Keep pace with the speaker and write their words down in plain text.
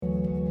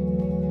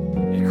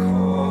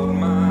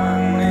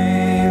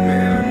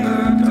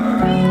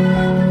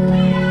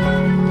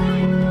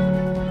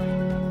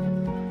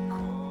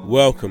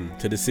Welcome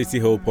to the City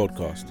Hill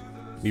podcast.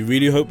 We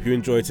really hope you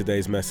enjoyed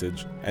today's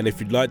message, and if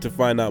you'd like to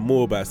find out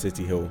more about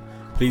City Hill,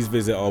 please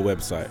visit our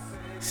website,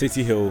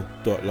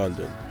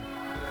 cityhill.london.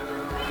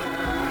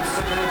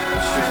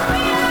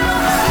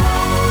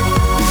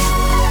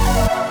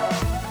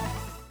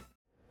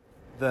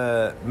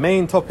 The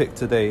main topic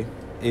today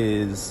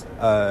is,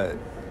 the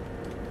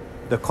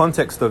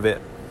context of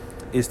it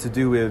is to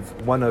do with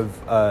one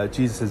of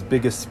Jesus'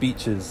 biggest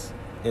speeches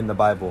in the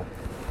Bible.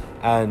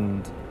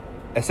 And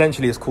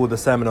essentially it's called the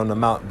Sermon on the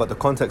Mount, but the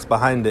context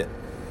behind it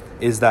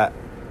is that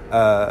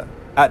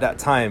at that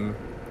time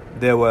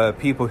there were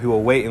people who were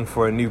waiting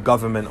for a new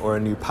government or a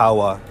new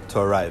power to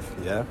arrive,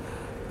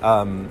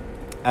 and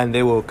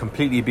they were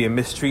completely being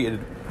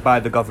mistreated by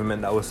the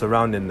government that was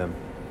surrounding them.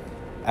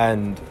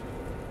 And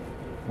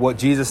what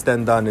Jesus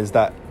then done is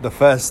that the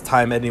first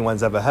time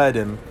anyone's ever heard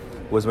him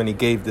was when he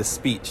gave this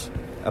speech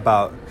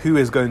about who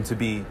is going to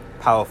be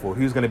powerful,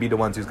 who's going to be the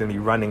ones who's going to be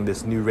running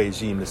this new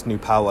regime, this new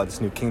power, this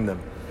new kingdom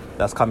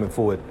that's coming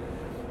forward.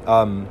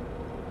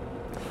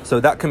 So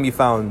that can be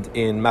found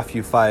in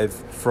Matthew 5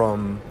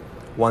 from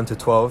 1 to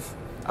 12.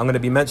 I'm going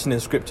to be mentioning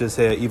scriptures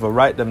here. Either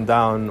write them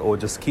down or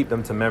just keep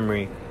them to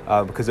memory,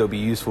 because it'll be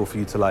useful for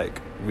you to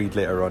read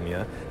later on.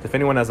 So if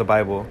anyone has a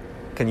Bible,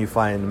 can you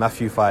find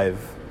Matthew 5,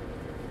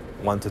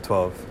 1 to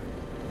 12?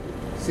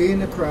 Seeing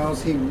the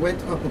crowds, he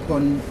went up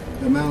upon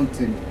the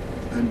mountain,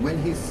 and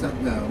when he sat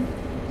down,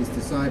 his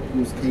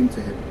disciples came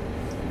to him.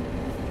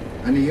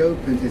 And he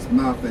opened his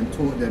mouth and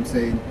taught them,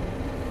 saying,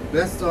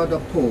 Blessed are the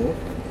poor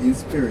in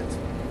spirit,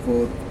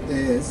 for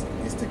theirs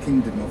is the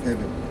kingdom of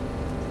heaven.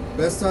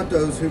 Blessed are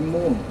those who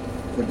mourn,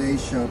 for they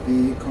shall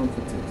be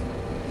comforted.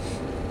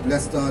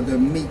 Blessed are the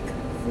meek,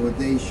 for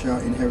they shall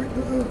inherit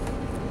the earth.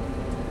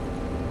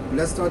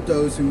 Blessed are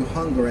those who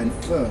hunger and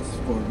thirst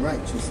for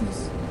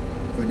righteousness,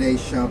 for they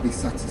shall be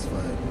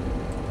satisfied.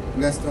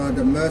 Blessed are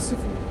the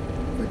merciful,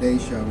 for they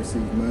shall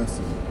receive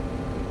mercy.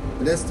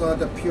 Blessed are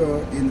the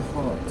pure in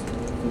heart,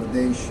 for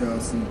they shall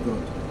see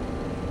God.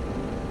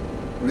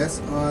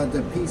 Blessed are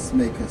the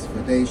peacemakers,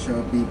 for they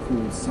shall be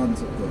called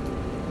sons of God.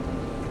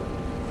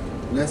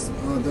 Blessed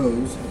are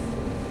those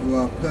who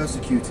are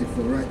persecuted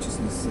for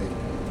righteousness' sake,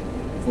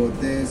 for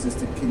theirs is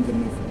the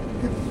kingdom of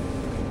heaven.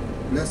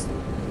 Blessed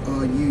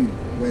are you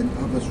when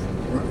others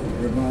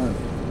revile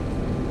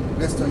you.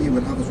 Blessed are you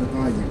when others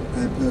revile you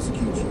and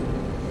persecute you,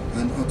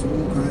 and utter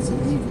all kinds of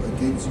evil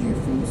against you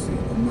falsely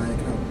on my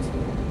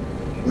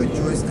account.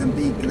 Rejoice and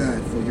be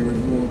glad, for your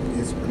reward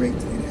is great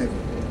in heaven.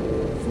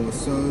 For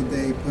so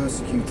they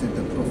persecuted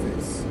the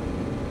prophets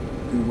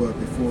who were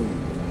before you.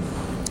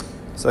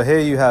 So here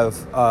you have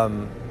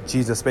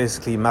Jesus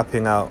basically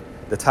mapping out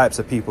the types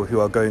of people who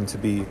are going to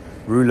be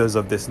rulers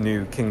of this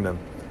new kingdom.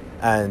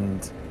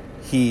 And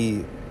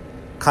he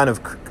kind of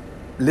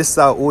lists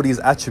out all these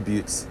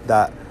attributes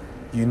that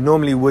you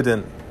normally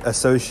wouldn't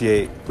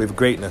associate with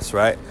greatness,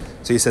 right?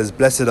 So he says,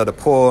 blessed are the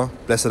poor,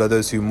 blessed are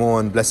those who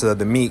mourn, blessed are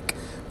the meek,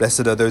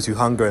 blessed are those who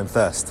hunger and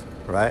thirst,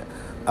 right?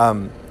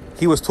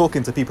 He was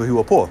talking to people who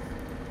were poor,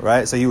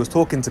 right? So he was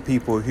talking to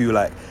people who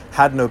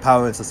had no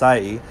power in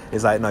society.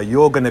 It's no,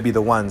 you're going to be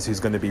the ones who's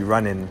going to be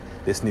running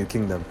this new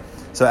kingdom.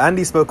 So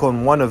Andy spoke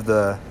on one of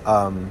the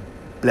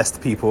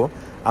blessed people.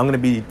 I'm going to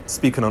be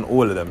speaking on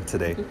all of them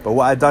today. But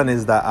what I've done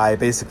is that I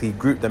basically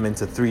grouped them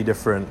into three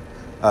different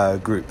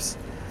groups.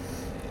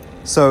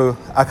 So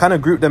I kind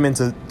of grouped them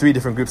into three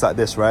different groups like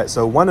this, right?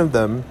 So one of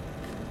them,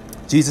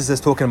 Jesus is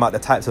talking about the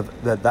types of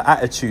the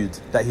attitude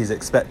that he's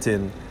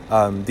expecting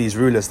these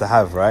rulers to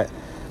have, right?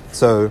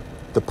 So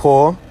the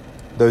poor,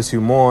 those who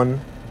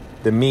mourn,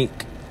 the meek,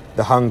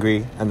 the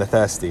hungry, and the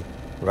thirsty,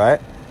 right?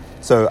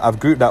 So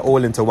I've grouped that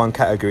all into one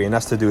category, and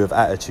that's to do with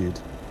attitude.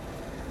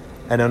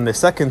 And on the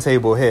second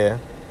table here,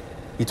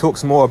 he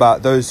talks more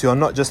about those who are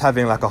not just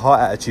having a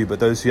heart attitude, but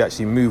those who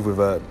actually move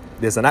with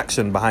there's an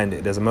action behind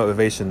it, there's a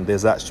motivation,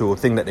 there's an actual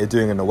thing that they're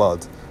doing in the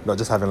world, not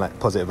just having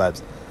positive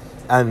vibes.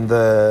 And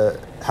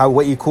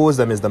what he calls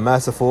them is the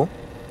merciful,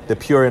 the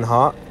pure in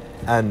heart,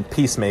 and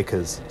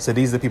peacemakers. So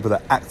these are the people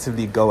that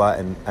actively go out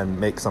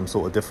and make some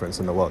sort of difference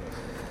in the world.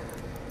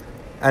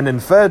 And then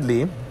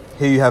thirdly,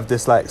 here you have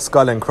this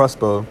skull and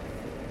crossbow,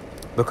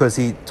 because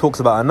he talks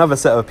about another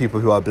set of people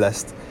who are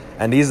blessed,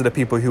 and these are the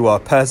people who are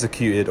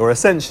persecuted or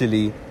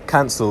essentially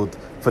cancelled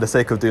for the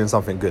sake of doing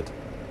something good,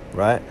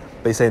 right?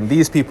 But he's saying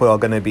these people are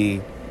going to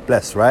be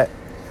blessed, right?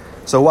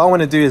 So what I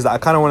want to do is that I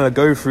kind of want to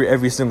go through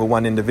every single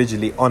one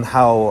individually on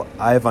how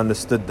I've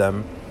understood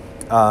them,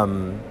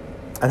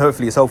 and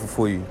hopefully it's helpful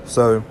for you.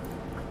 So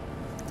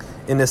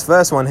in this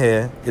first one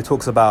here, it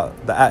talks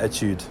about the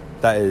attitude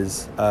that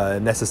is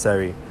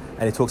necessary,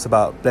 and it talks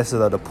about blessed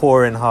are the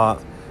poor in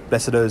heart,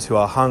 blessed are those who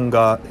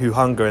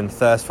hunger and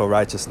thirst for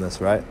righteousness,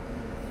 right?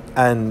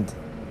 And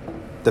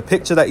the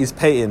picture that he's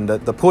painting,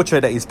 the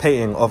portrait that he's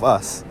painting of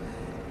us,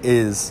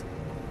 is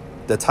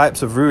the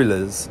types of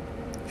rulers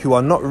who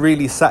are not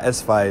really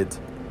satisfied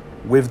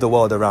with the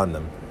world around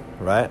them,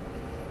 right?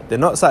 They're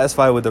not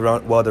satisfied with the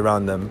world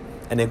around them,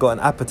 and they've got an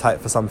appetite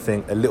for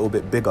something a little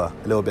bit bigger,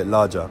 a little bit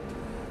larger.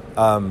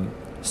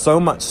 So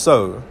much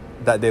so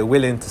that they're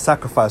willing to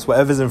sacrifice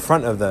whatever's in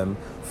front of them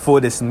for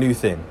this new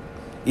thing.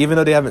 Even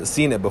though they haven't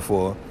seen it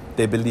before,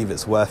 they believe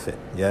it's worth it,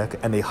 yeah?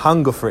 And they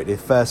hunger for it, they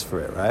thirst for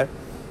it, right?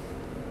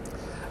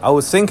 I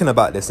was thinking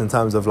about this in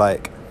terms of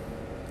like,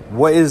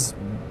 what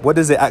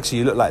does it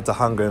actually look like to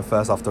hunger and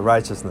thirst after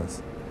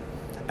righteousness?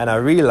 And I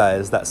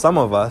realized that some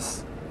of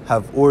us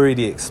have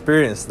already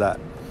experienced that.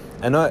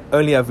 And not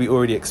only have we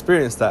already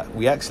experienced that,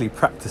 we actually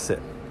practice it.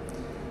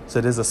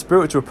 So there's a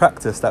spiritual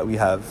practice that we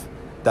have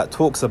that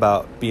talks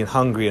about being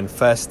hungry and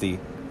thirsty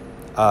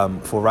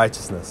for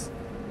righteousness.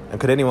 And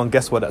could anyone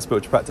guess what that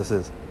spiritual practice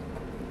is?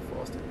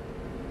 Fasting.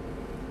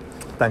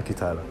 Thank you,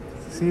 Tyler.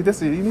 See,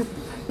 this you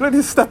need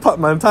to step up,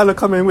 man. Tyler,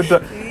 come in with the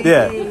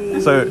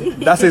So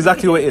that's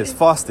exactly what it is.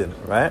 Fasting,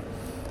 right?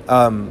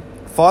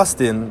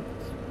 Fasting,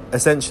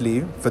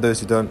 essentially, for those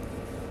who don't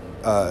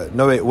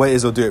know what it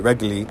is or do it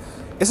regularly,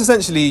 it's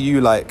essentially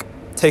you like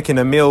taking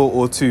a meal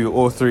or two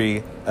or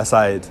three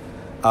aside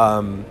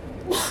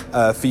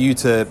for you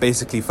to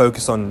basically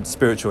focus on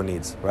spiritual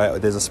needs,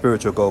 right? There's a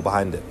spiritual goal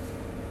behind it.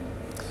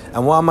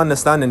 And what I'm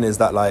understanding is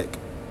that like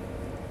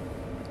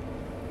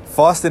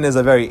fasting is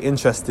a very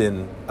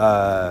interesting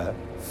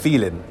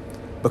feeling,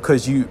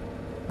 because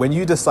when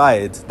you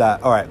decide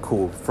that, all right,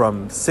 cool,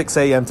 from 6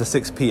 a.m. to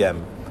 6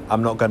 p.m.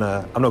 I'm not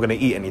gonna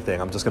eat anything.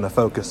 I'm just gonna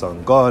focus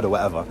on God or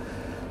whatever.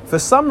 For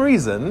some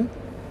reason,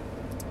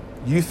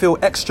 you feel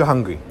extra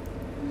hungry.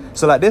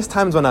 So like there's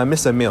times when I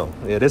miss a meal.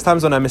 Yeah, there's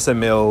times when I miss a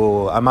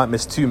meal. I might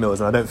miss 2 meals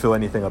and I don't feel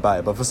anything about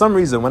it. But for some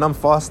reason, when I'm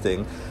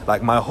fasting,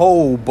 like my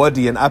whole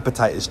body and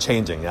appetite is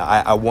changing. Yeah,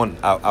 I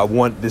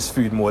want this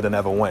food more than I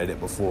ever wanted it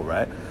before,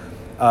 right?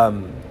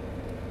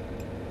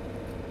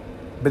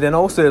 But then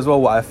also as well,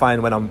 what I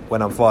find when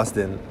I'm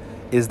fasting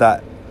is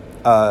that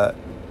the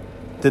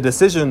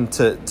decision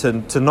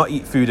to not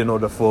eat food in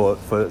order for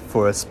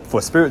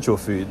spiritual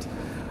food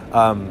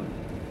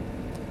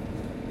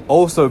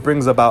also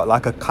brings about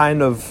like a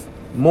kind of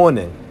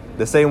mourning.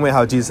 The same way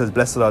how Jesus says,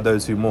 blessed are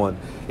those who mourn.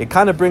 It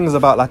kind of brings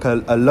about like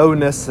a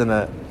lowness and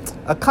a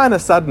kind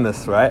of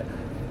sadness, right?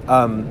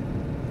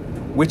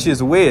 Which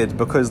is weird,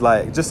 because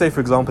like, just say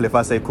for example, if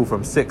I say cool,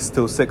 from 6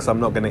 till 6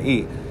 I'm not going to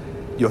eat,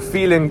 you're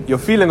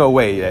feeling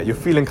away, yeah? You're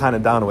feeling kind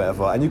of down or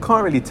whatever, and you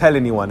can't really tell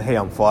anyone, hey,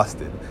 I'm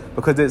fasting,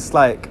 because it's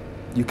like,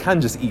 you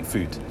can just eat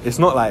food. It's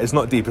not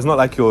deep. It's not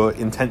like you're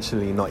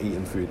intentionally not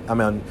eating food. I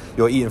mean,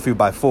 you're eating food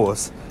by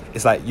force.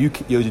 It's like you're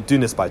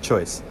doing this by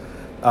choice.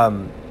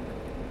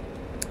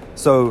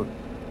 So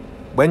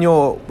when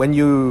you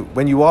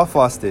are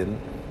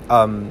fasting,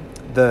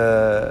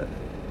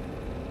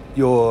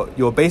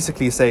 you're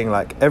basically saying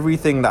like,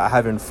 everything that I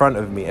have in front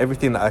of me,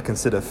 everything that I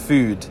consider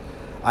food,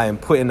 I am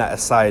putting that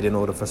aside in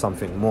order for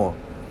something more.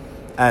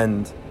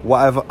 And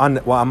what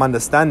I'm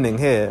understanding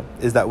here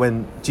is that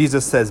when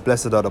Jesus says,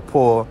 blessed are the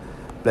poor,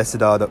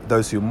 blessed are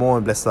those who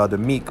mourn, blessed are the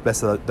meek,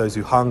 blessed are those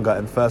who hunger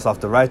and thirst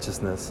after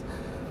righteousness,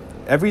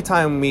 every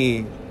time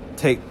we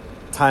take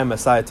time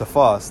aside to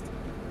fast,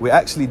 we're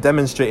actually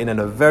demonstrating in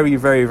a very,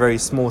 very, very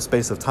small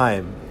space of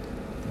time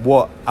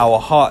what our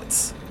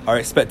hearts are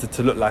expected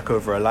to look like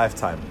over a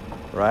lifetime,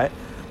 right?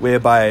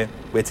 Whereby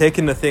we're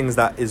taking the things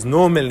that is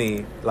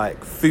normally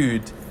like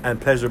food and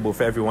pleasurable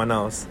for everyone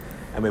else,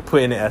 and we're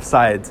putting it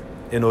aside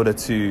in order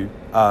to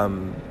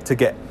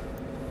get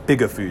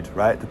bigger food,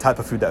 right? The type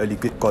of food that only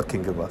God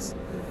can give us.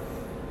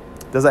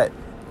 Does that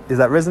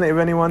resonate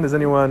with anyone? Does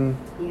anyone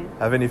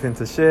have anything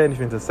to share,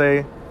 anything to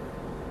say?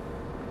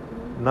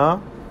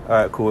 No? All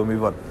right, cool, we'll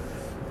move on.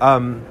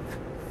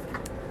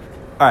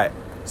 All right,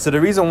 so the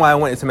reason why I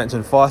wanted to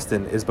mention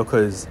fasting is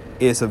because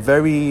it's a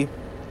very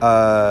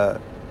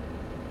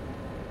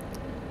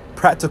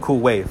practical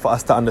way for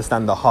us to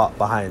understand the heart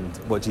behind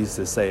what Jesus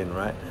is saying,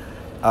 right?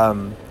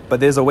 But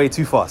there's a way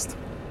too fast,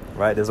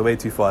 right? There's a way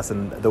too fast,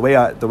 and the way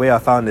I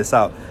found this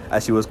out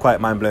actually was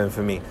quite mind-blowing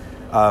for me.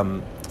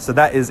 So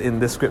that is in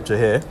this scripture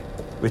here,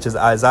 which is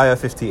Isaiah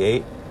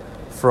 58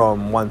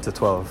 from 1 to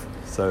 12.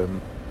 So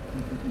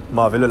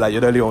Marv, it looked like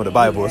you're the only one with the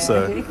Bible,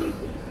 so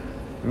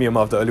me and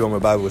Marv the only one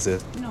with Bibles here.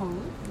 No.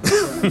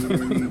 I'm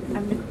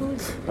the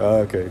coach.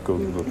 Okay,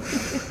 cool.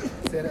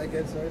 Say that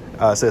again,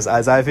 sorry. So it's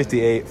Isaiah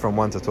 58 from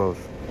 1 to 12.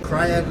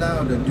 Cry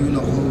aloud and do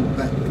not hold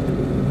back.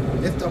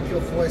 Lift up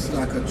your voice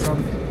like a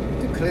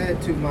trumpet. Declare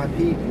to my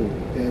people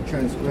their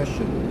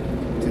transgression,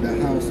 to the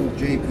house of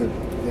Jacob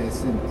their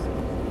sins.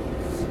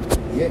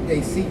 Yet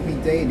they seek me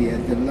daily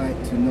and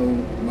delight to know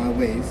my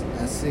ways,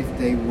 as if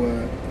they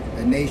were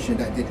a nation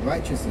that did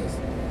righteousness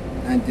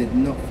and did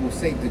not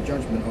forsake the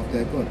judgment of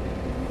their God.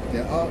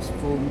 They ask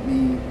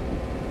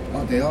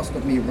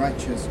of me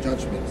righteous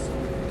judgments.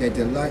 They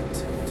delight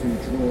to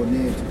draw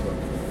near to God.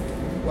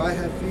 Why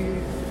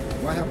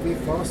have we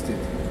fasted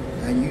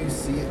and you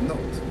see it not?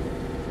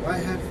 Why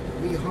have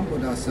we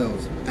humbled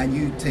ourselves and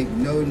you take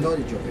no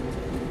knowledge of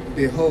it?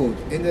 Behold,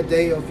 in the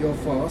day of your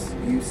fast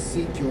you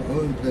seek your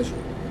own pleasure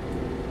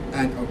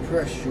and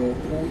oppress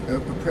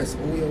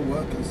all your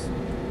workers.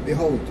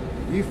 Behold,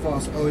 you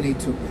fast only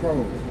to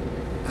quarrel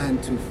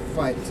and to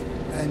fight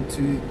and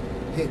to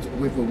hit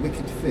with a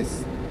wicked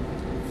fist.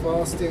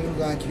 Fasting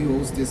like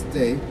yours this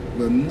day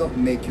will not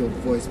make your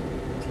voice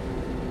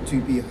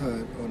to be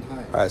heard on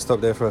high. All right,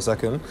 stop there for a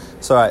second.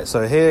 So, all right,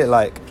 so here,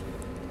 like,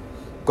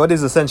 God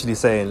is essentially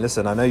saying,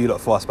 listen, I know you lot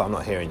fast, but I'm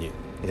not hearing you.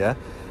 Yeah?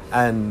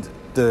 And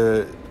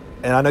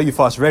I know you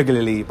fast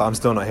regularly, but I'm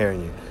still not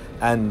hearing you.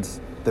 And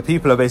the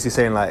people are basically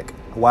saying, like,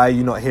 why are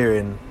you not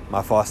hearing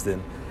my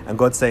fasting? And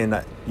God's saying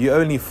that you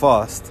only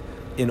fast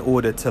in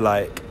order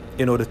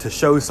to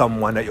show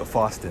someone that you're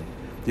fasting.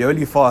 You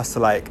only fast to,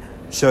 like,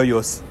 show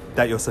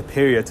that you're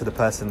superior to the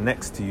person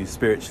next to you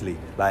spiritually.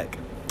 Like,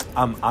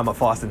 I'm a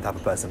fasting type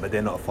of person, but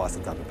they're not a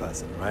fasting type of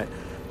person, right?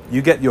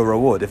 You get your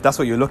reward. If that's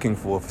what you're looking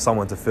for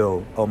someone to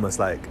feel almost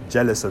like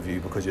jealous of you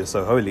because you're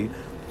so holy,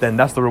 then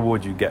that's the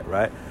reward you get,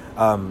 right?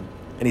 And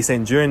he's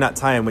saying during that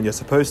time when you're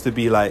supposed to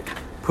be like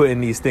putting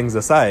these things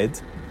aside,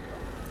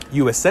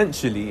 you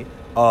essentially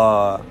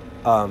are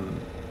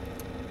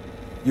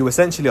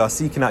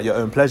seeking out your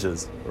own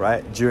pleasures,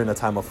 right? During a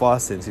time of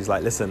fasting. So he's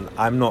like, listen,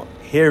 I'm not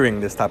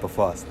hearing this type of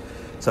fast.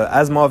 So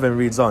as Marvin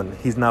reads on,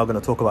 he's now going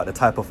to talk about the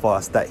type of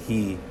fast that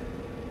he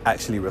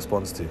actually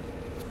responds to.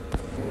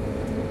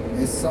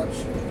 Is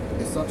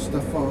such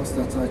the fast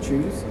that I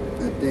choose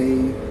a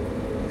day?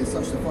 Is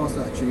such the fast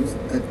that I choose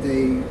a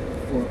day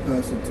for a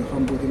person to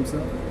humble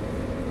himself?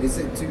 Is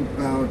it to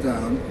bow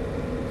down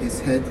his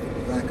head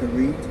like a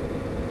reed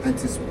and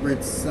to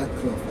spread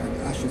sackcloth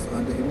and ashes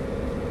under him?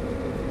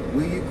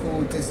 Will you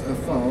call this a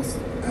fast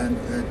and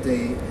a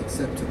day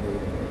acceptable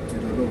to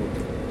the Lord?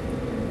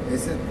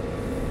 Is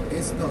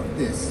not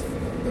this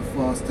the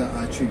fast that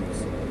I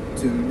choose,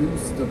 to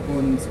loose the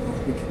bonds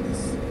of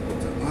wickedness,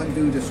 to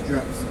undo the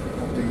straps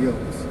of the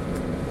yokes,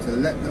 to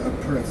let the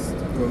oppressed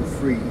go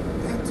free,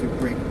 and to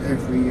break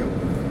every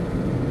yoke?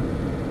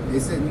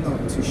 Is it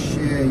not to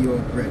share your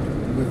bread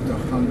with the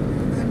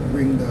hungry and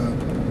bring the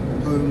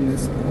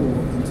homeless poor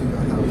into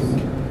your house?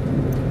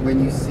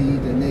 When you see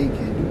the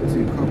naked,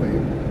 to cover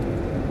you,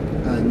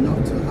 and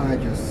not to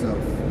hide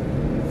yourself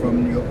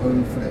from your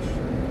own flesh?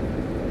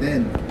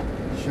 Then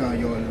shall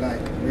your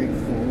light break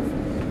forth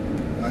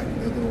like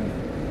the dawn,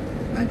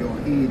 and your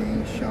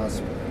healing shall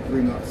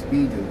spring up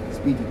speedily.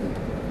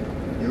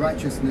 Your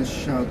righteousness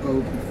shall go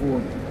before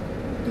you.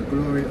 The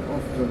glory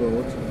of the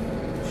Lord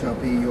shall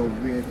be your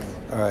rear guard.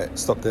 All right,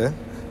 stop there.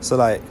 So,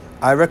 like,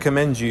 I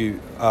recommend you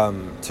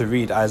to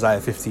read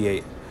Isaiah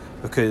 58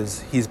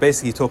 because he's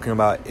basically talking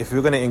about if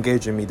you're going to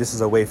engage with me, this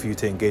is a way for you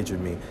to engage with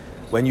me.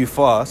 When you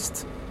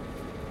fast,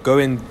 go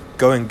and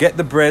get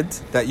the bread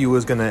that you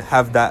was going to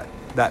have, that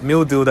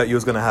meal deal that you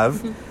was going to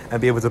have,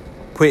 and be able to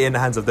put it in the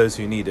hands of those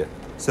who need it.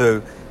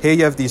 So here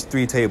you have these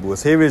 3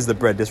 tables. Here is the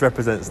bread. This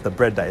represents the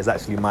bread that is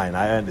actually mine.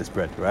 I earned this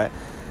bread, right?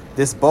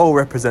 This bowl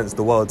represents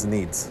the world's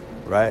needs,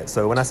 right?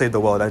 So when I say the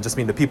world, I just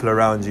mean the people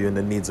around you and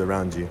the needs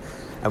around you.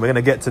 And we're going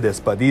to get to this,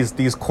 but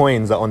these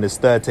coins that are on this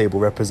 3rd table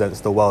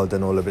represents the world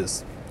and all of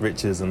its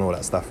riches and all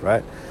that stuff,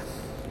 right?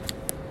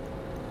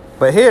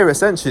 But here,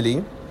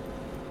 essentially,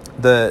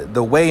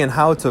 the way in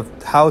how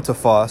to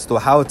fast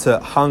or how to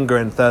hunger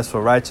and thirst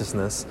for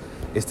righteousness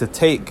is to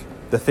take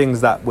the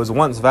things that was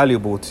once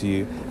valuable to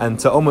you and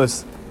to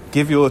almost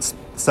give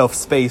yourself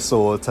space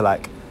or to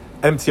like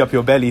empty up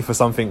your belly for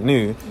something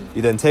new.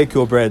 You then take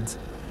your bread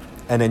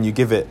and then you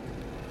give it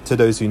to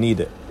those who need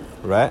it,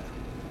 right?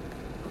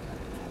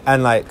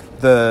 And like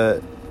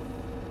the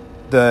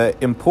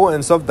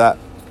importance of that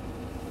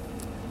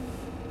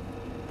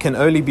can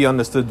only be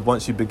understood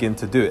once you begin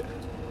to do it.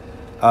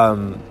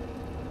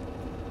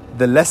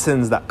 The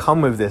lessons that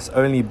come with this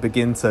only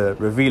begin to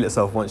reveal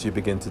itself once you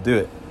begin to do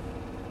it.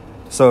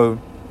 So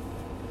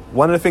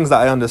one of the things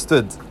that I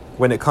understood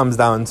when it comes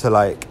down to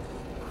like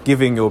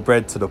giving your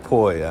bread to the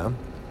poor,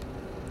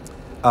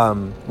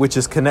 which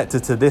is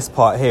connected to this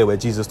part here where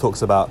Jesus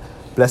talks about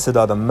blessed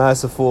are the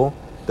merciful,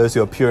 those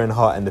who are pure in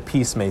heart, and the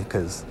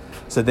peacemakers.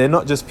 So they're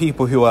not just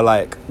people who are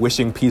like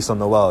wishing peace on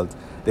the world.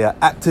 They are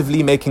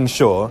actively making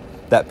sure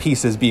that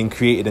peace is being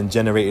created and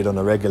generated on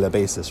a regular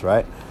basis,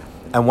 right?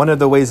 And one of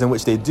the ways in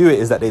which they do it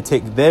is that they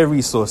take their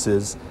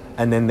resources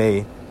and then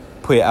they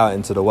put it out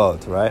into the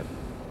world, right?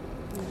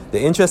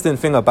 The interesting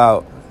thing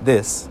about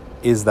this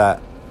is that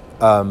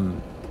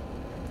you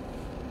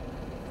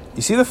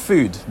see the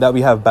food that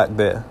we have back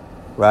there,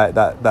 right?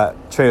 That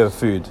tray of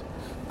food.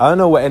 I don't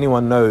know what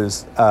anyone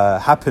knows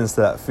happens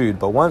to that food,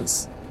 but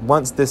once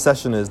this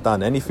session is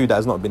done, any food that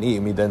has not been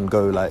eaten, we then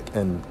go like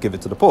and give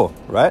it to the poor,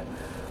 right?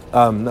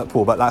 Not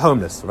poor, but like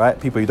homeless, right?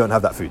 People who don't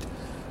have that food.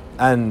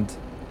 And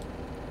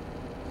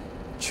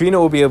Trina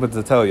will be able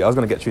to tell you. I was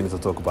going to get Trina to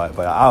talk about it,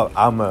 but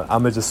I'm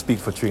gonna just speak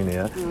for Trina.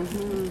 Yeah.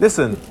 Mm-hmm.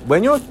 Listen,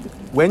 when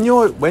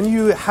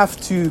you have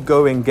to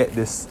go and get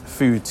this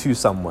food to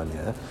someone,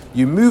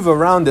 you move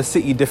around the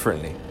city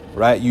differently,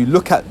 right? You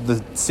look at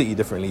the city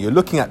differently. You're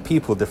looking at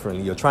people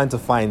differently. You're trying to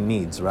find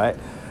needs, right?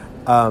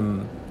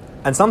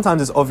 And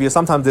sometimes it's obvious.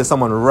 Sometimes there's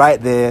someone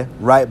right there,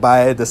 right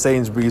by the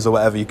Sainsbury's or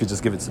whatever. You could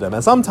just give it to them.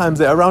 And sometimes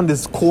they're around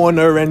this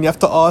corner, and you have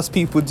to ask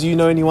people, "Do you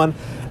know anyone?"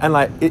 And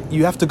like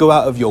you have to go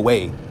out of your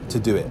way to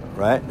do it,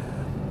 right?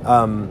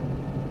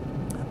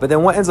 But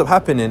then what ends up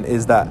happening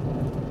is that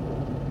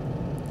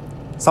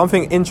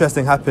something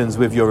interesting happens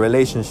with your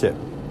relationship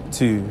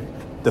to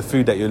the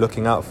food that you're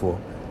looking out for.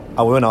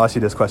 I want to ask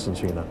you this question,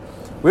 Trina.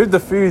 With the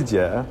food,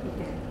 yeah,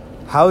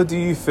 how do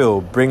you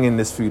feel bringing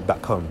this food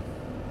back home?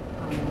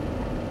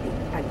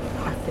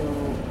 I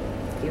feel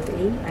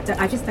guilty.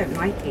 I just don't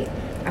like it.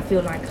 I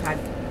feel like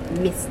I've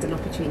missed an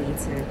opportunity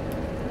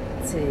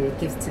to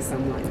give to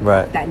someone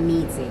that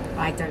needs it.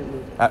 I don't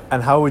need it.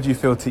 And how would you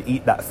feel to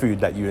eat that food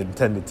that you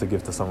intended to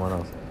give to someone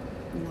else?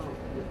 No.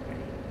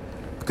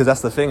 Because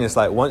that's the thing. It's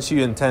like once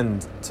you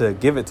intend to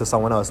give it to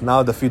someone else,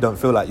 now the food don't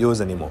feel like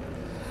yours anymore.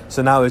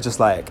 So now it's just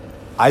like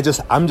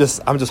I'm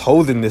just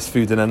holding this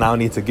food and I now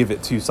need to give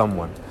it to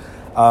someone.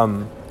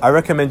 I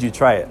recommend you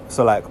try it.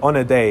 So like on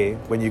a day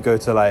when you go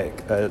to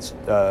like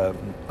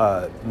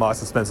Marks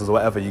and Spencer's or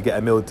whatever, you get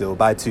a meal deal,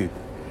 buy 2,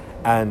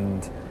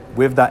 and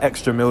with that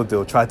extra meal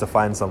deal, try to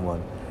find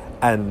someone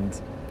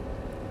and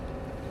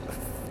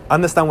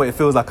understand what it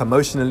feels like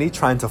emotionally,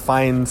 trying to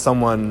find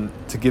someone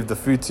to give the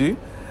food to,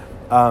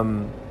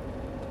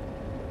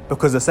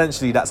 because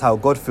essentially that's how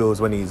God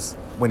feels when he's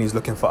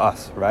looking for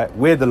us, right?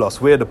 We're the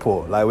lost, we're the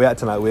poor, like we're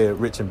acting like we're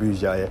rich and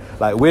bougie out here,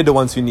 like we're the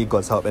ones who need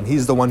God's help, and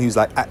he's the one who's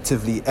like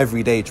actively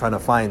every day trying to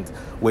find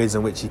ways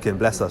in which he can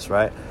bless us,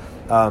 right?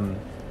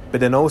 But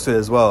then also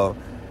as well,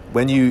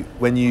 when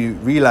you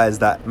realize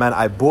that, man,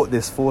 I bought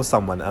this for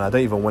someone and I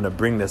don't even want to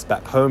bring this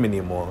back home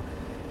anymore,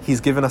 he's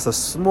given us a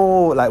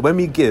small, like when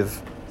we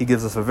give, he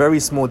gives us a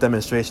very small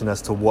demonstration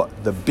as to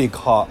what the big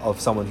heart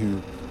of someone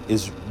who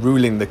is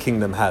ruling the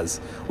kingdom has,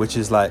 which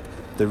is like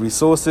the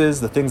resources,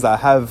 the things that I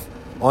have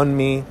on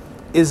me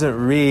isn't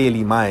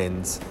really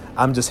mine.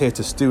 I'm just here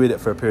to steward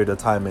it for a period of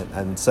time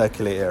and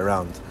circulate it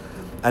around.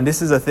 And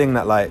this is a thing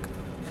that like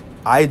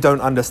I don't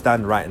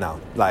understand right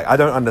now. Like I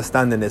don't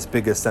understand in its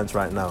biggest sense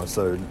right now.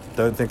 So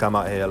don't think I'm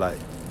out here like,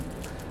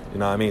 you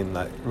know what I mean,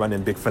 like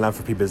running big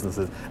philanthropy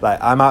businesses. Like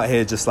I'm out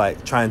here just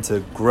like trying to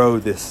grow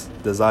this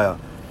desire.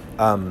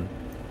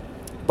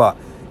 But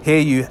here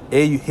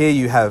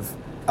you have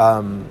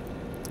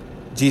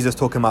Jesus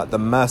talking about the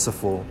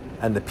merciful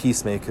and the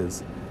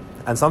peacemakers.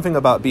 And something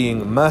about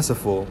being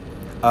merciful,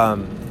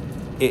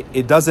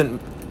 it doesn't,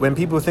 when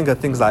people think of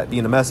things like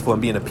being a merciful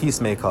and being a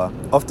peacemaker,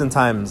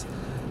 oftentimes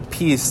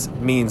peace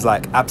means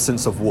like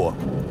absence of war.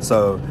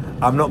 So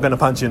I'm not going to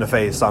punch you in the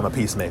face, so I'm a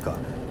peacemaker.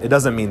 It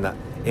doesn't mean that.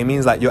 It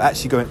means like you're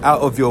actually going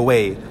out of your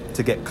way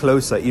to get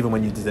closer even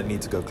when you didn't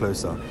need to go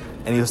closer.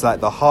 And he was like,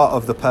 the heart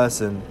of the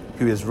person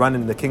who is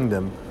running the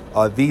kingdom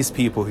are these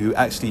people who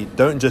actually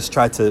don't just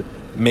try to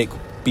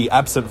be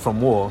absent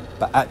from war,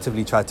 but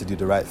actively try to do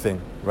the right thing,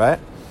 right?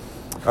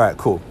 All right,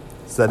 cool.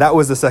 So that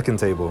was the second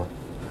table,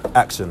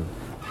 action.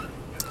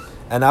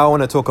 And now I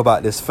want to talk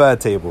about this third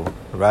table,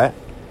 right?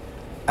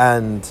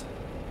 And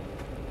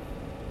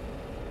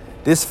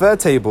this third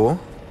table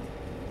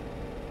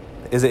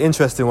is an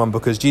interesting one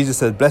because Jesus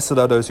said, blessed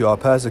are those who are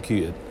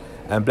persecuted,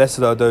 and blessed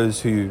are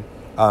those who,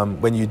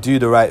 when you do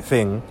the right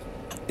thing,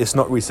 it's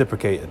not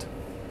reciprocated,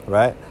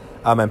 right?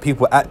 And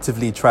people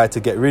actively try to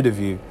get rid of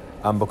you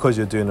because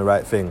you're doing the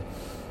right thing.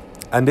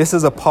 And this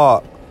is a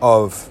part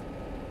of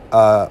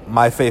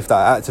my faith that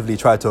I actively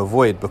try to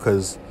avoid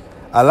because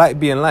I like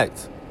being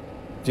liked.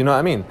 Do you know what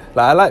I mean?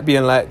 Like I like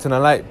being liked and I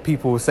like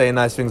people saying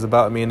nice things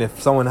about me, and if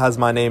someone has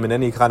my name in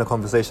any kind of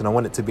conversation, I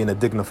want it to be in a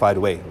dignified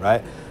way,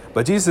 right?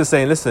 But Jesus is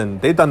saying, listen,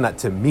 they've done that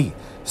to me.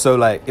 So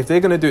like if they're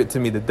going to do it to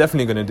me, they're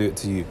definitely going to do it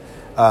to you.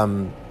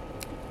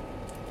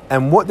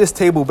 And what this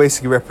table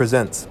basically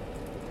represents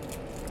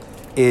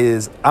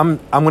is I'm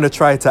going to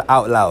try to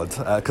out loud,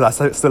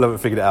 because I still haven't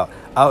figured it out.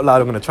 Out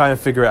loud, I'm going to try and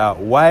figure it out.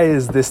 Why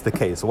is this the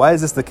case? Why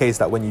is this the case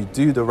that when you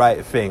do the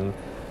right thing,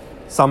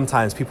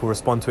 sometimes people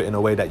respond to it in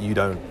a way that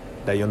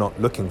you're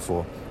not looking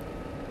for?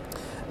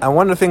 And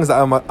one of the things that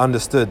I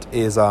understood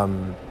is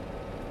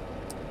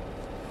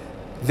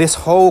this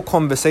whole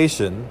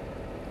conversation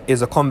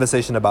is a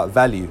conversation about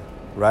value,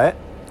 right?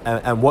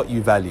 And what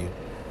you value.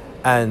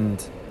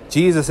 And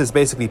Jesus is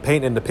basically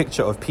painting the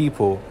picture of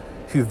people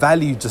who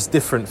value just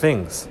different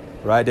things,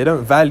 right? They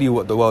don't value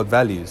what the world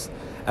values.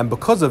 And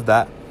because of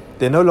that,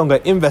 they're no longer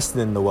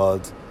investing in the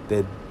world,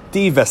 they're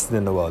divesting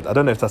in the world. I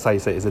don't know if that's how you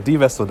say it. Is it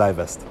divest or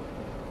divest?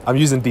 I'm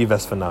using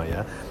divest for now,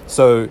 yeah?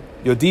 So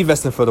you're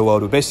divesting for the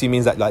world, which basically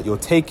means that like you're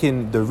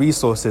taking the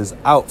resources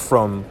out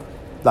from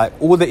like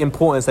all the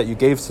importance that you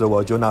gave to the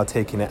world, you're now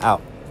taking it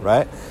out,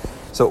 right?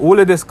 So all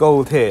of this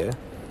gold here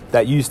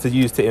that you used to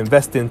use to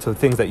invest into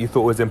things that you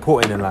thought was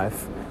important in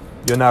life,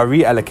 you're now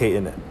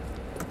reallocating it,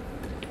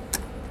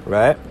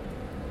 right?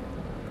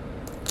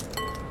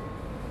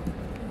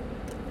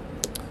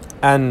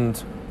 And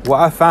what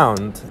I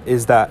found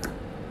is that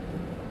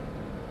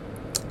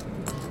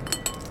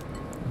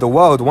the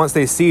world, once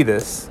they see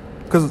this,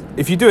 because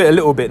if you do it a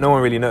little bit, no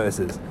one really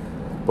notices.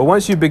 But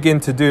once you begin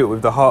to do it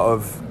with the heart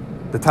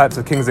of the types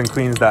of kings and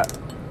queens that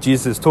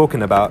Jesus is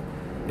talking about,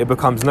 it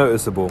becomes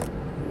noticeable.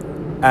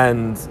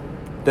 And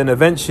then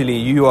eventually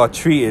you are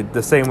treated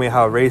the same way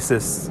how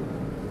racists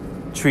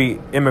treat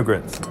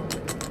immigrants.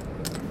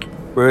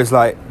 Whereas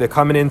like they're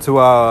coming into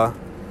our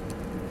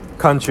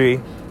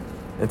country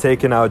and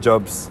taking our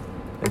jobs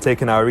and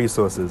taking our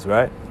resources,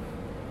 right?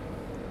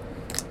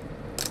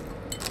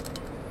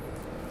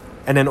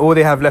 And then all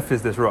they have left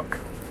is this rock.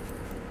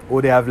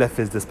 all they have left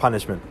is this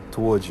punishment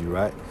towards you,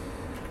 right?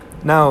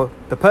 Now,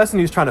 the person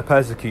who's trying to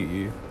persecute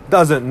you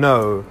doesn't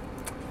know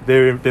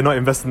they're not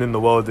investing in the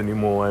world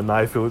anymore, and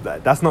I feel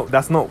that's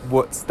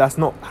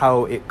not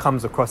how it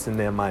comes across in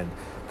their mind.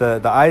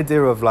 The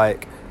idea of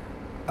like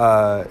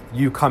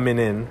you're coming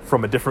in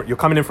from a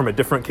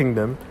different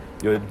kingdom,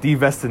 you're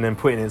divesting and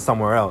putting it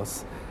somewhere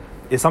else,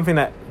 is something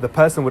that the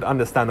person would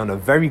understand on a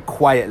very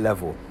quiet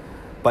level.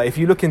 But if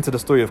you look into the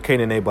story of Cain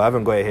and Abel, I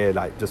haven't got it here,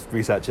 like just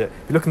research it.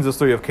 If you look into the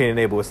story of Cain and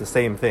Abel, it's the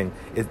same thing.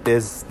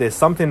 There's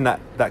something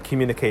that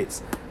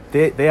communicates.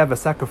 They have a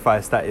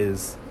sacrifice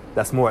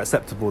that's more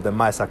acceptable than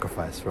my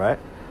sacrifice, right?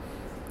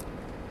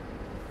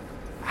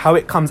 How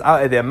it comes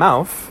out of their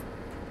mouth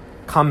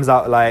comes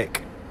out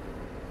like,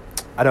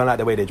 I don't like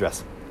the way they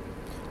dress,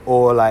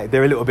 or like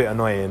they're a little bit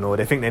annoying, or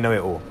they think they know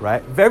it all,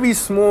 right? Very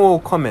small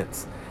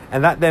comments,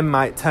 and that then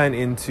might turn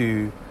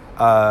into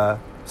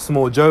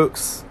small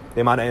jokes.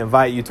 They might not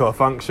invite you to a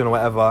function or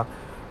whatever.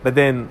 But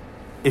then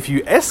if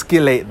you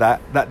escalate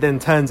that then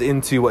turns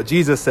into what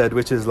Jesus said,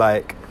 which is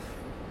like,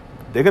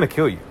 they're going to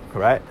kill you,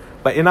 right?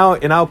 But in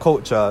our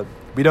culture,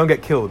 we don't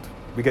get killed.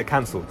 We get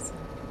cancelled,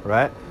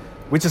 right?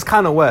 Which is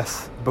kind of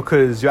worse,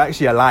 because you're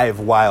actually alive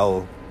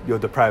while you're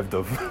deprived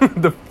of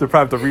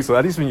deprived of resource.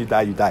 At least when you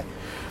die, you die.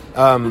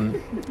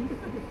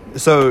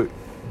 So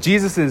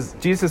Jesus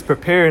is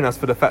preparing us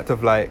for the fact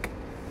of like,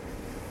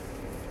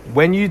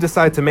 when you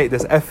decide to make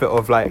this effort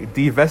of like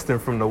divesting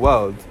from the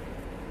world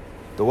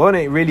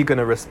ain't really going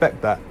to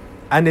respect that.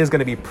 And there's going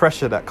to be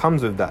pressure that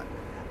comes with that.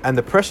 And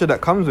the pressure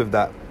that comes with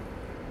that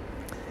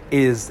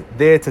is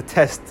there to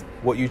test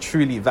what you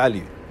truly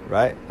value,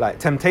 right? Like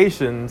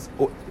temptations,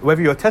 or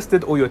whether you're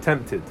tested or you're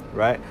tempted,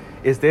 right,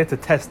 is there to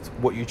test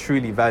what you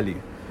truly value.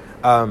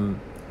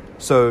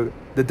 So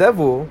the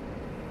devil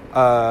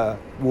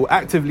will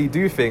actively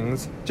do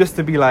things just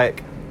to be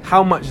like,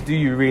 how much do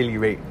you really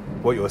rate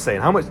what you're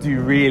saying? How much do you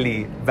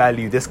really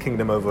value this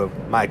kingdom over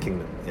my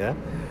kingdom? Yeah.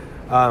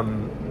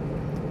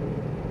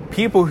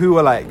 People who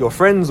are like your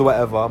friends or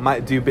whatever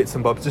might do bits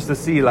and bobs just to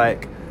see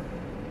like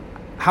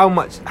how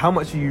much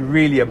are you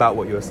really about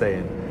what you're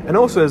saying. And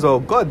also as well,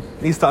 God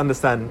needs to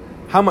understand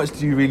how much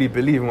do you really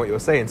believe in what you're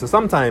saying. So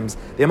sometimes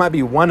there might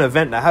be one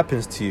event that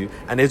happens to you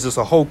and there's just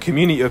a whole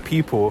community of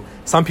people.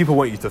 Some people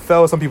want you to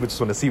fail, some people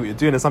just want to see what you're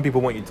doing, and some people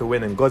want you to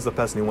win, and God's the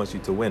person who wants you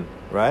to win,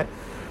 right?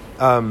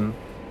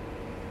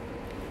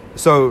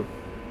 So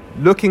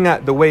looking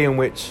at the way in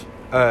which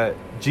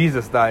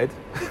Jesus died,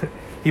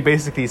 he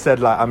basically said,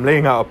 like, I'm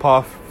laying out a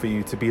path for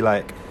you to be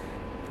like,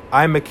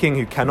 I'm a king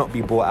who cannot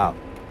be bought out,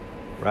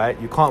 right?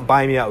 You can't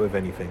buy me out with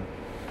anything.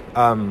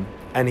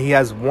 And he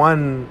has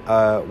one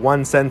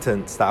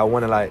sentence that I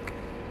want to like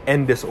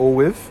end this all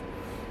with,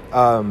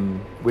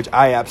 which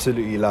I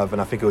absolutely love,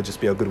 and I think it would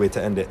just be a good way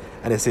to end it.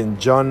 And it's in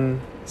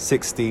John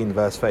 16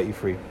 verse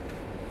 33.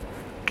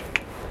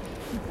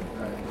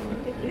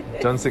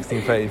 John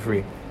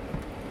 16:33.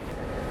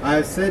 I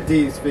have said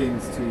these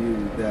things to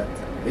you, that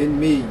in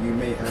me you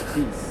may have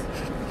peace.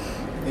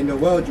 In the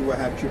world you will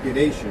have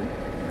tribulation,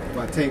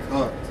 but take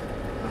heart,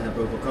 I have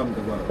overcome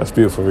the world. That's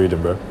beautiful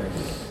reading, bro.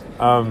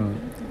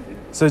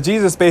 So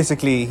Jesus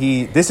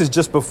basically, this is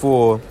just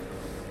before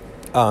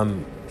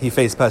he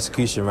faced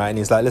persecution, right? And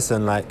he's like,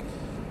 listen, like,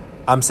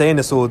 I'm saying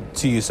this all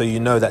to you so you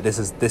know that this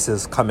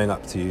is coming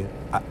up to you.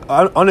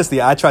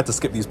 Honestly, I tried to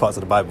skip these parts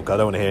of the Bible because I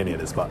don't want to hear any of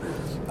this, but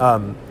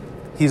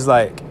he's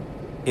like,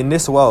 in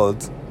this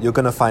world, you're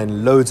going to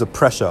find loads of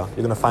pressure.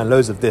 You're going to find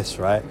loads of this,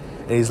 right?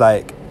 And he's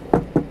like,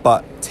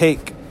 but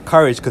take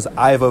courage because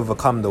I've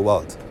overcome the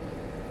world.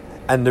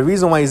 And the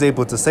reason why he's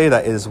able to say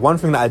that is one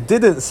thing that I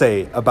didn't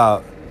say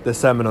about the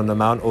Sermon on the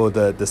Mount, or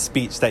the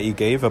speech that he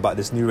gave about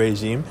this new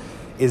regime,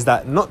 is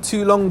that not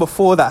too long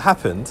before that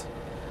happened,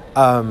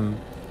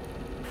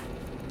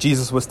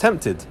 Jesus was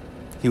tempted.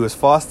 He was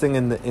fasting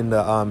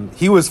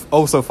he was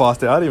also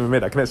fasting. I didn't even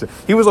make that connection.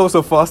 He was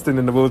also fasting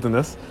in the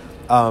wilderness,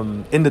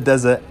 in the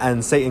desert,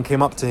 and Satan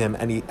came up to him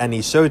and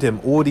he showed him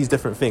all these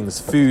different things: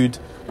 food,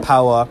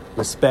 power,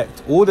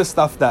 respect, all the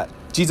stuff that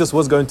Jesus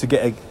was going to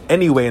get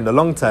anyway in the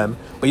long term,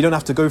 but you don't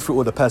have to go through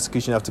all the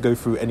persecution, you have to go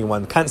through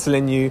anyone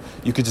cancelling you.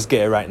 You could just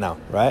get it right now,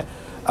 right?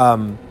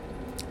 And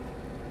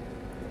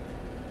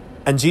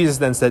Jesus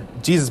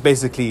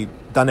basically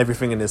done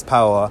everything in his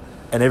power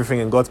and everything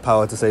in God's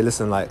power to say,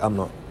 listen, like, I'm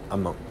not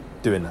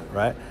doing that,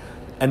 right?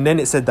 And then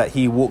it said that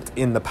he walked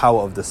in the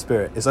power of the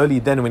Spirit. It's only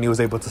then when he was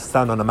able to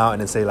stand on a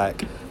mountain and say,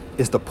 like,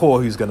 it's the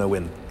poor who's going to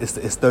win.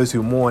 It's those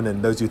who mourn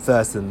and those who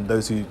thirst and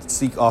those who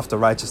seek after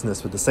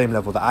righteousness with the same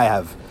level that I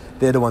have.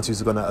 They're the ones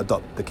who's going to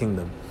adopt the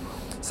kingdom.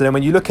 So then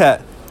when you look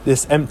at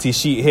this empty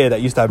sheet here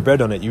that used to have bread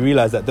on it, you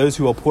realize that those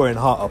who are poor in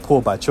heart are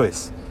poor by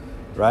choice,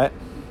 right?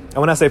 And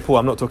when I say poor,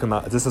 I'm not talking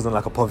about, this isn't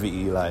like a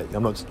poverty, like,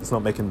 it's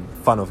not making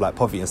fun of like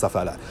poverty and stuff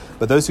like that.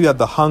 But those who had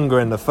the hunger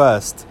and the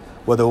thirst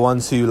were the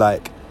ones who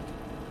like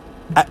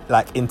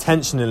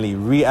intentionally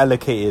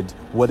reallocated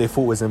what they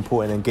thought was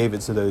important and gave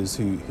it to those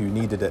who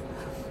needed it.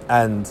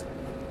 And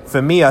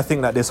for me, I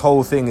think that this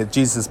whole thing is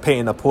Jesus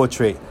painting a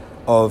portrait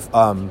of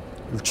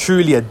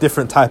truly a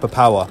different type of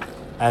power,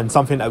 and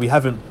something that we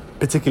haven't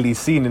particularly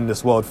seen in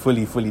this world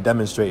fully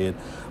demonstrated,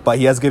 but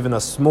he has given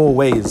us small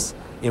ways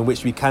in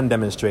which we can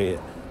demonstrate it.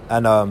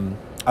 And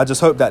I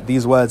just hope that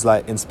these words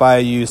like inspire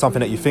you,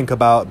 something that you think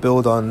about,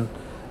 build on,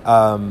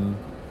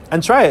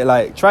 and try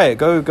it.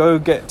 Go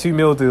get 2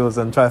 meal deals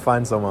and try to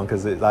find someone,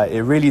 because it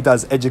really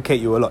does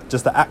educate you a lot.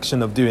 Just the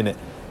action of doing it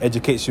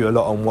educates you a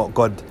lot on what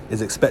God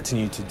is expecting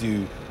you to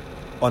do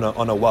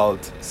on a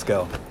world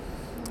scale.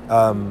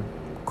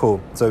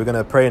 Cool. So we're going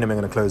to pray and then we're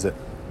going to close it.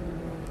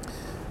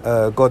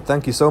 God,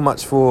 thank you so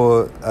much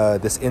for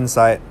this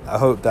insight. I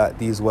hope that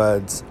these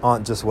words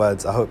aren't just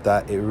words. I hope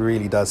that it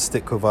really does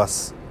stick with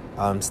us,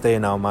 stay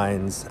in our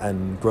minds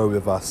and grow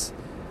with us.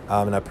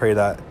 And I pray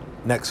that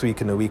next week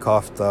and the week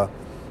after,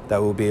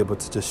 that we'll be able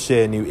to just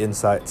share new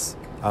insights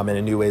in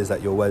the new ways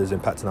that your word is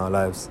impacting our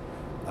lives.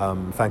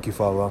 Thank you,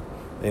 Father.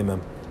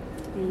 Amen.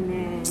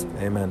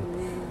 Amen.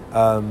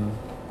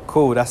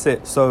 Cool, that's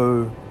it.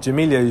 So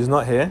Jamelia, who's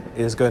not here,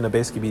 is going to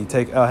basically be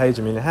hey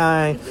Jamelia,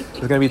 hi. Is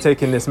going to be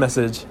taking this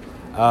message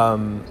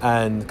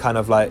and kind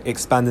of like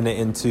expanding it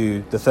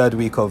into the third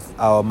week of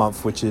our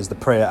month, which is the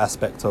prayer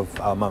aspect of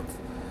our month.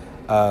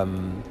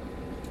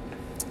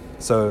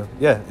 So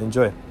yeah,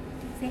 enjoy.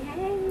 Say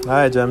hi.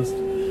 Hi, Gems.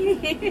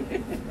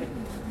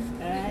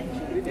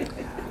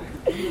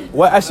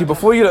 Well, actually,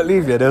 before you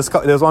leave here, there's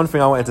one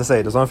thing I wanted to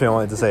say.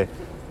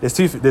 There's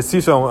two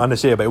things I want to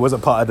share, but it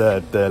wasn't part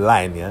of the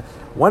line, yeah?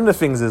 One of the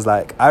things is,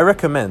 like, I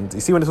recommend,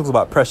 you see when it talks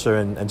about pressure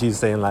and Jesus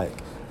saying, like,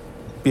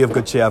 be of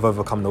good cheer, I've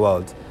overcome the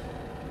world.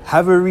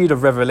 Have a read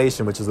of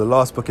Revelation, which is the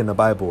last book in the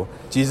Bible.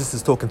 Jesus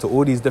is talking to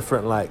all these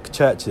different, like,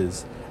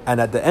 churches.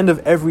 And at the end of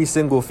every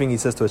single thing he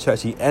says to a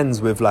church, he ends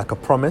with, like, a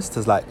promise.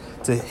 To, like,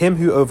 to him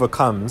who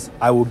overcomes,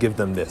 I will give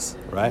them this,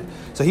 right?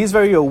 So he's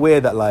very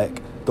aware that,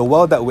 like, the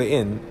world that we're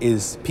in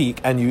is peak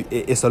and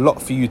it's a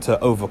lot for you to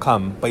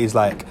overcome. But he's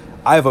like,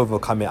 I've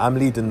overcome it. I'm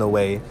leading the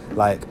way.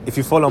 Like, if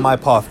you follow my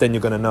path, then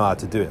you're going to know how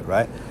to do it,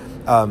 right?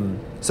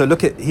 So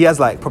he has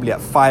like probably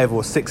 5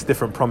 or 6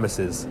 different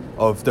promises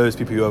of those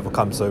people who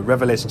overcome. So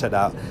Revelation, check that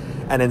out.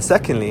 And then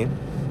secondly,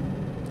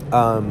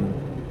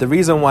 the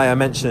reason why I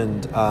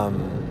mentioned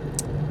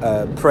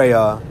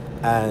prayer,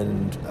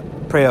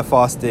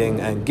 fasting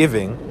and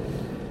giving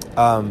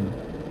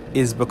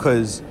is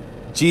because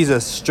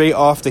Jesus, straight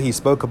after he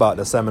spoke about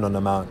the Sermon on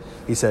the Mount,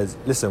 he says,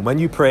 listen, when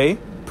you pray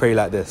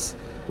like this.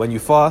 When you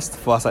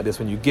fast like this.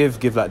 When you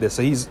give like this.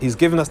 So he's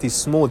given us these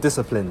small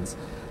disciplines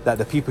that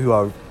the people who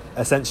are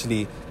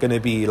essentially going to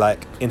be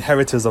like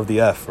inheritors of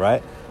the earth,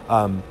 right?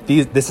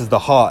 This is the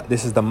heart.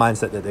 This is the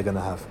mindset that they're going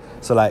to have.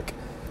 So like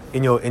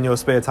in your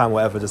spare time,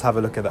 whatever, just have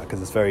a look at that,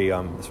 because it's very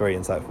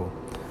insightful.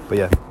 But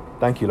yeah,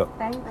 thank you, look.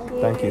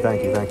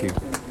 Thank you.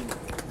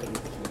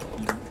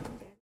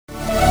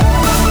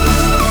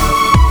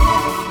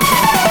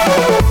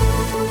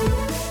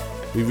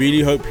 We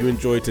really hope you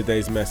enjoyed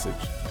today's message,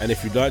 and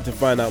if you'd like to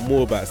find out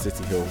more about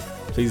City Hill,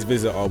 please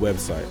visit our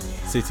website,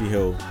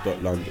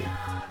 cityhill.london.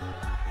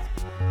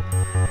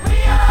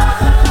 We are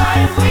the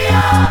light, we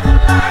are the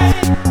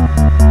light,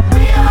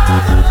 we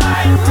are the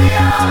light.